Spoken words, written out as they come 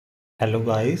Hello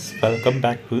guys, welcome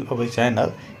back to our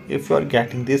channel. If you are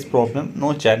getting this problem,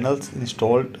 no channels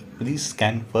installed, please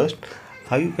scan first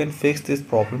how you can fix this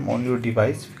problem on your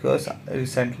device, because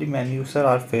recently many users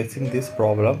are facing this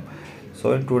problem.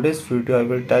 So in today's video I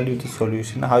will tell you the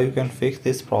solution how you can fix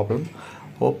this problem.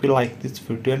 Hope you like this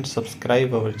video and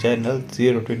subscribe our channel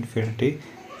Zero to Infinity,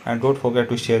 and don't forget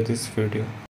to share this video.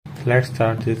 Let's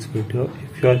start this video.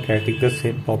 If you are getting the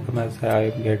same problem as I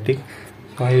am getting,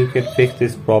 so how you can fix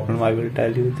this problem, I will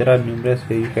tell you. There are numerous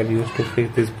ways you can use to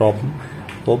fix this problem.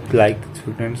 Hope you like this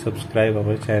video and subscribe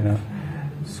our channel.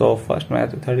 So first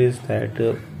method is that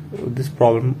this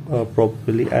problem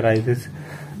probably arises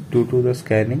due to the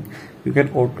scanning. You can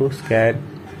auto scan,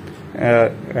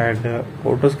 and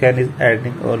auto scan is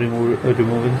adding or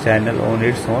removing channel on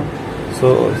its own.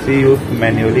 So see, you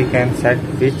manually can set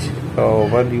which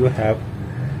one you have,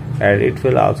 and it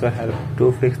will also help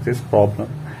to fix this problem.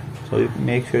 So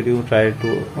make sure you try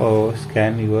to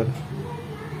scan your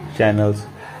channels,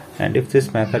 and if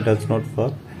this method does not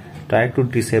work, try to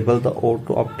disable the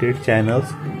auto update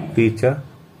channels feature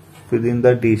within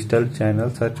the digital channel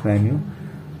search menu.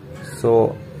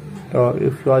 So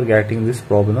if you are getting this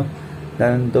problem,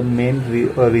 then the main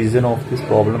reason of this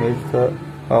problem is the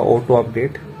auto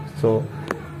update. So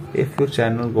if your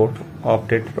channel got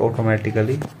updated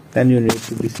automatically, then you need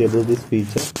to disable this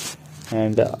feature,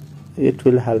 and it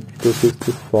will help to fix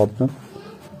this problem.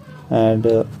 And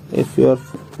if your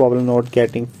problem not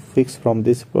getting fixed from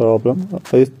this problem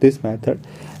this method,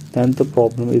 then the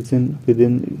problem is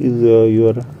within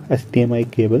your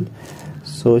HDMI cable.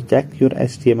 So check your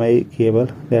HDMI cable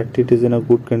that it is in a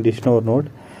good condition or not,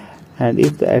 and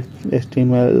if the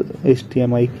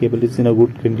HDMI cable is in a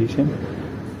good condition,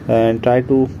 and try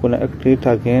to connect it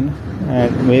again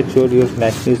and make sure your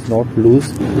connection is not loose.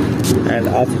 And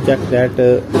after check that,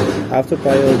 after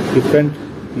try a different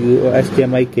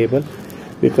HDMI cable,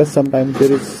 because sometimes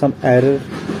there is some error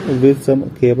with some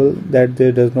cable that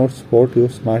they does not support your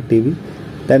smart TV,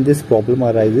 then this problem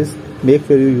arises. Make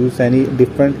sure you use any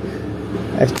different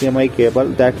HDMI cable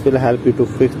that will help you to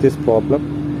fix this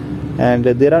problem. And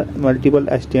there are multiple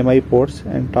HDMI ports,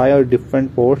 and try out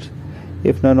different ports.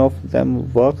 If none of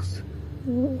them works,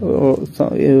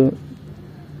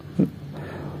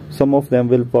 some of them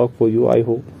will work for you, I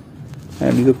hope,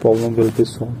 and your problem will be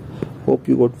solved. Hope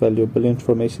you got valuable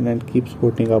information, and keep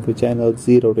supporting our channel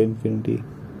Zero to Infinity.